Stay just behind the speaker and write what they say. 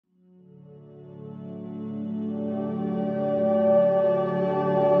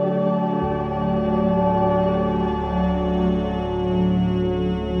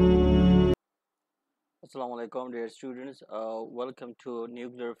alaikum, dear students. Welcome to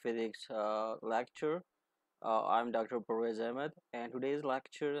nuclear physics lecture. I'm Dr. Pervez Ahmed, and today's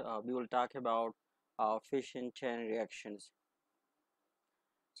lecture we will talk about fission chain reactions.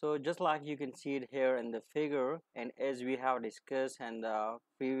 So, just like you can see it here in the figure, and as we have discussed in the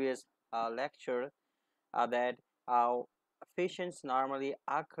previous lecture, that uh, fissions normally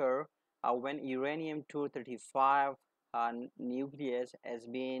occur when uranium 235 nucleus has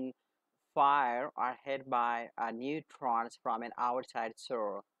been fire are hit by neutrons from an outside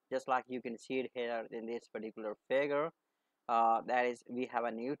source, just like you can see it here in this particular figure. That is, we have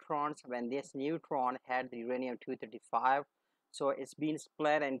a neutrons. When this neutron had the uranium 235, so it's been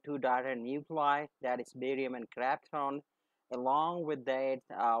split into different nuclei, that is barium and krypton. Along with that,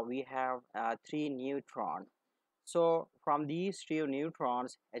 we have three neutrons. So from these three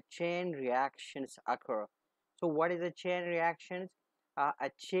neutrons, a chain reactions occur. So what is a chain reaction?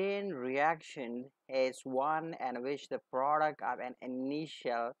 A chain reaction is one in which the product of an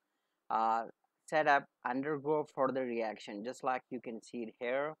initial uh, setup undergo further reaction, just like you can see it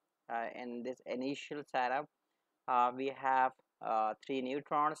here. In this initial setup, we have three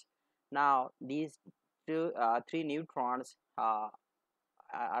neutrons. Now these three neutrons are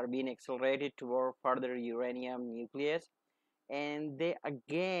being accelerated toward further uranium nucleus, and they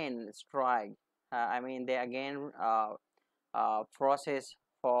again strike. They again process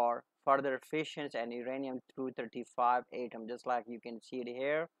for further fissions and uranium 235 atom, just like you can see it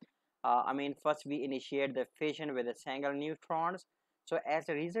here. First we initiate the fission with a single neutrons. So as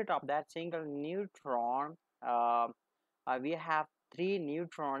a result of that single neutron, uh, we have three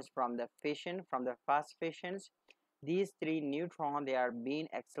neutrons from the fission, from the first fissions. These three neutrons, they are being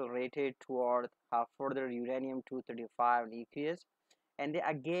accelerated toward further uranium 235 nucleus, and they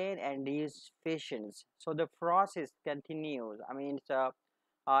again induce fissions. So the process continues.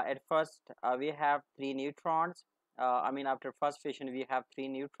 At first we have three neutrons. After first fission we have three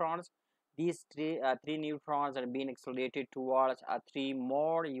neutrons. These three neutrons are being accelerated towards three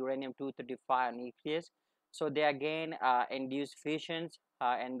more uranium 235 nucleus. So they again induce fissions,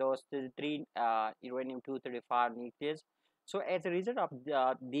 and those three uranium 235 nucleus. So as a result of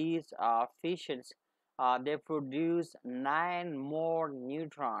these fissions, they produce nine more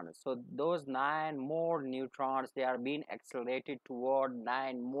neutrons. So those nine more neutrons, they are being accelerated toward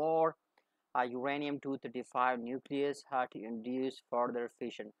nine more uranium 235 nucleus to induce further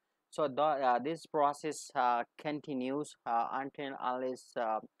fission. So this process continues until unless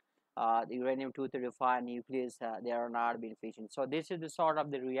the uranium 235 nucleus they are not being fission. So this is the sort of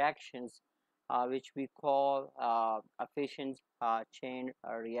the reactions which we call fission chain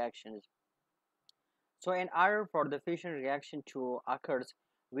reactions. So in order for the fission reaction to occurs,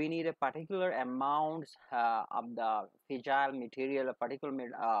 we need a particular amount of the fissile material, a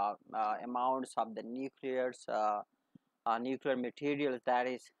particular amounts of the nuclear material, that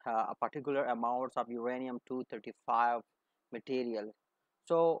is a particular amounts of uranium 235 material.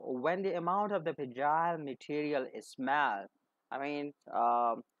 So when the amount of the fissile material is small, I mean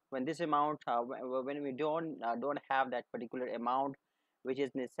when this amount when we don't have that particular amount which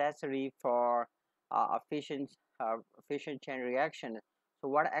is necessary for a fission chain reaction. So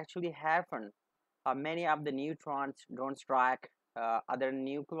what actually happened? Many of the neutrons don't strike other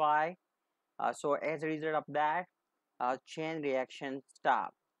nuclei. So as a result of that, chain reaction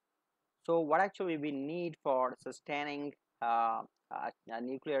stop. So what actually we need for sustaining a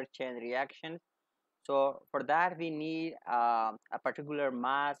nuclear chain reaction? So for that we need a particular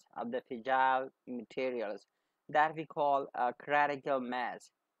mass of the fissile materials that we call a critical mass.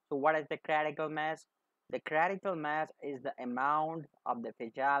 So what is the critical mass? The critical mass is the amount of the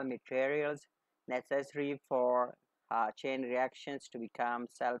fissile materials necessary for chain reactions to become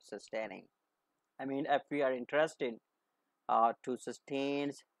self-sustaining. If we are interested to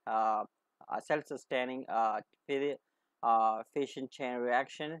sustain uh, a self-sustaining fission chain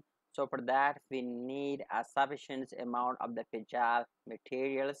reaction, so for that we need a sufficient amount of the fissile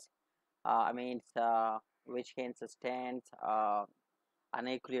materials, which can sustain a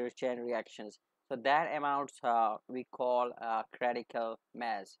nuclear chain reactions. So that amount we call critical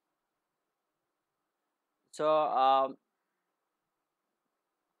mass. So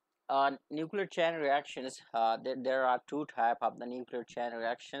nuclear chain reactions, there are two types of the nuclear chain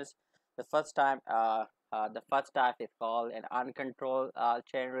reactions. The first type is called an uncontrolled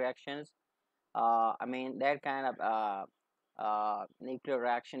chain reactions. That kind of nuclear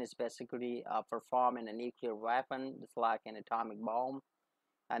reaction is basically performed in a nuclear weapon, just like an atomic bomb.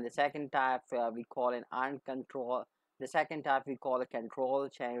 And the second type we call an uncontrolled. The second type we call a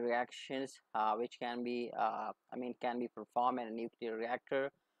controlled chain reactions, which can be performed in a nuclear reactor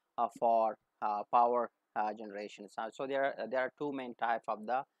for power generations. So there are two main types of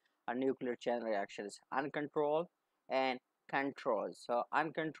the nuclear chain reactions: uncontrolled and controlled. So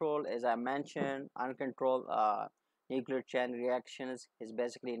uncontrolled, as I mentioned, uncontrolled nuclear chain reactions is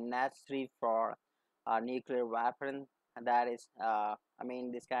basically necessary for a nuclear weapon. And that is, I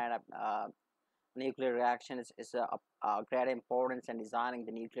mean, this kind of nuclear reaction is a great importance in designing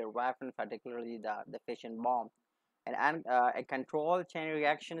the nuclear weapon, particularly the fission bomb. And a controlled chain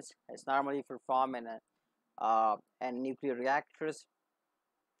reactions is normally performed in nuclear reactors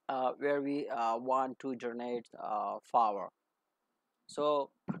where we want to generate power.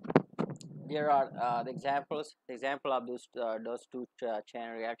 So there are the examples. The example of those two chain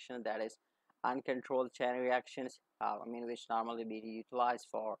reactions, that is uncontrolled chain reactions. I mean, which normally be utilized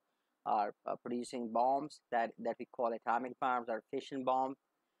for producing bombs that we call atomic bombs or fission bombs.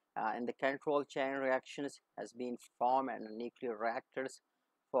 And the controlled chain reactions has been formed in nuclear reactors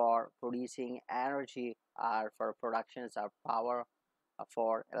for producing energy or for productions of power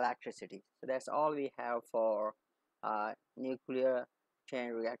for electricity. So that's all we have for nuclear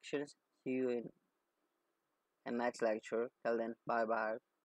chain reactions. See you in next lecture. Till then, bye bye.